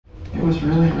It was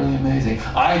really, really amazing.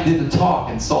 I did the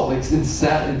talk in Salt Lake, in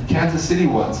Kansas City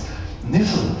once, and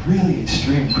this was a really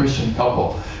extreme Christian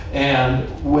couple. And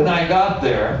when I got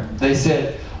there, they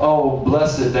said, "Oh,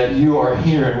 blessed that you are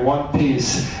here in one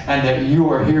piece, and that you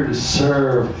are here to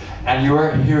serve, and you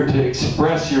are here to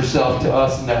express yourself to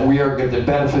us, and that we are get the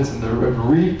benefits and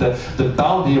reap the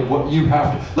bounty of what you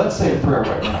have to." Let's say a prayer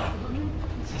right now.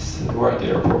 We're at the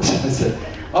airport. I said,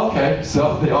 okay.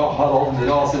 So they all huddled, and they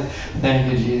all said,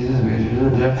 "Thank you, Jesus."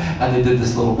 And they did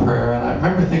this little prayer. And I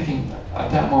remember thinking,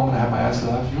 at that moment, I had my eyes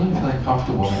closed. I was really feeling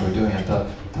comfortable when we were doing it. I thought,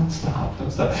 don't stop,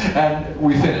 don't stop. And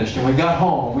we finished, and we got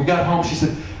home. When we got home, she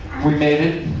said, "We made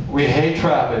it. We hate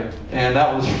traffic," and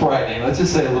that was frightening. Let's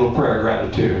just say a little prayer of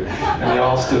gratitude. And they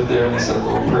all stood there and they said a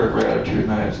little prayer of gratitude,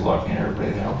 and I was looking at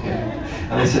everybody, okay.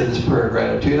 And they said this prayer of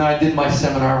gratitude. And I did my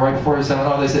seminar right before the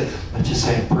seminar. They said, "Let's just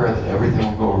say a prayer that everything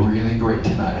will go really great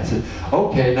tonight." I said,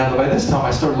 okay. Now by this time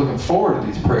I started looking forward to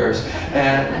these prayers,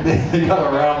 and they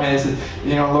got around me and they said,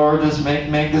 "You know, Lord, just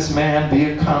make this man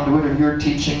be a conduit of your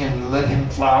teaching and let him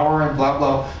flower," and blah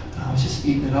blah. I was just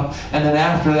eating it up. And then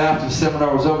after the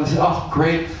seminar was over, they said, "Oh,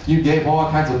 great, you gave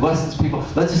all kinds of blessings, people.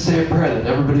 Let's just say a prayer that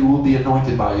everybody will be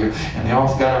anointed by you." And they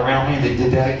all got around me, and they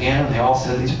did that again, and they all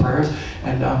said these prayers.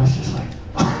 And I was just like,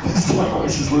 this time I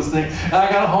was just listening. And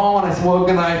I got home, and I said, "Well,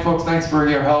 good night, folks. Thanks for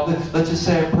your help. Let's just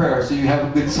say a prayer so you have a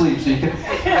good sleep." So you can.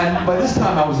 And by this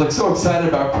time, I was like so excited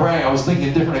about praying. I was thinking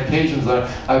of different occasions.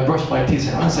 I brushed my teeth,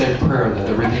 and I want to say a prayer that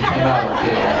everything came out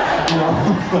okay. You know.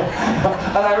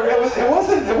 And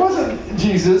it wasn't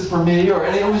Jesus for me,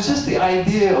 it was just the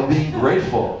idea of being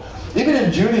grateful. Even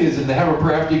in Judaism, they have a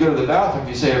prayer after you go to the bathroom.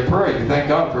 You say a prayer. You thank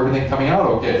God for everything coming out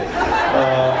okay.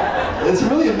 It's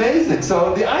really amazing.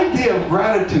 So the idea of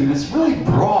gratitude is really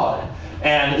broad,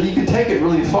 and you can take it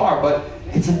really far. But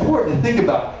it's important to think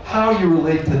about how you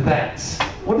relate to thanks.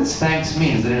 What does thanks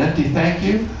mean? Is it an empty thank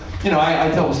you? You know, I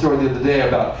tell a story the other day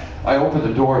about I opened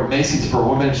the door at Macy's for a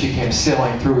woman, and she came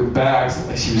sailing through with bags.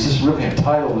 And she was just really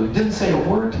entitled and didn't say a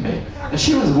word to me. And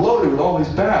she was loaded with all these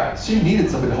bags. She needed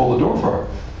somebody to hold the door for her.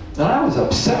 And I was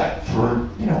upset for,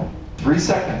 3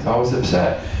 seconds. I was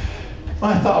upset. And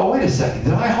I thought, oh, wait a second.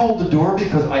 Did I hold the door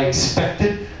because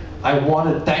I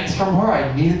wanted thanks from her?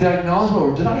 I needed that acknowledgement?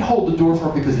 Or did I hold the door for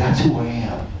her because that's who I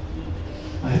am?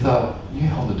 I thought, you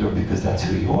held the door because that's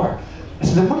who you are. I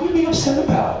said, then what are you being upset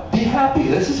about? Be happy.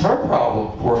 This is her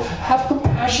problem. Or have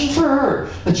compassion for her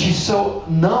that she's so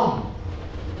numb.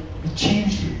 It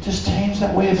changed you. Just change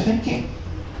that way of thinking.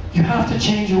 You have to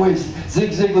change your ways. Zig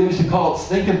Ziglar used to call it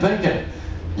stinking thinking.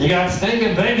 You got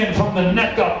stinking thinking from the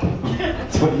neck up.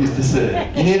 That's what he used to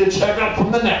say. You need to check up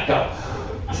from the neck up.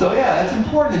 So yeah, it's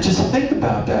important to just think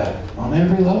about that on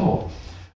every level.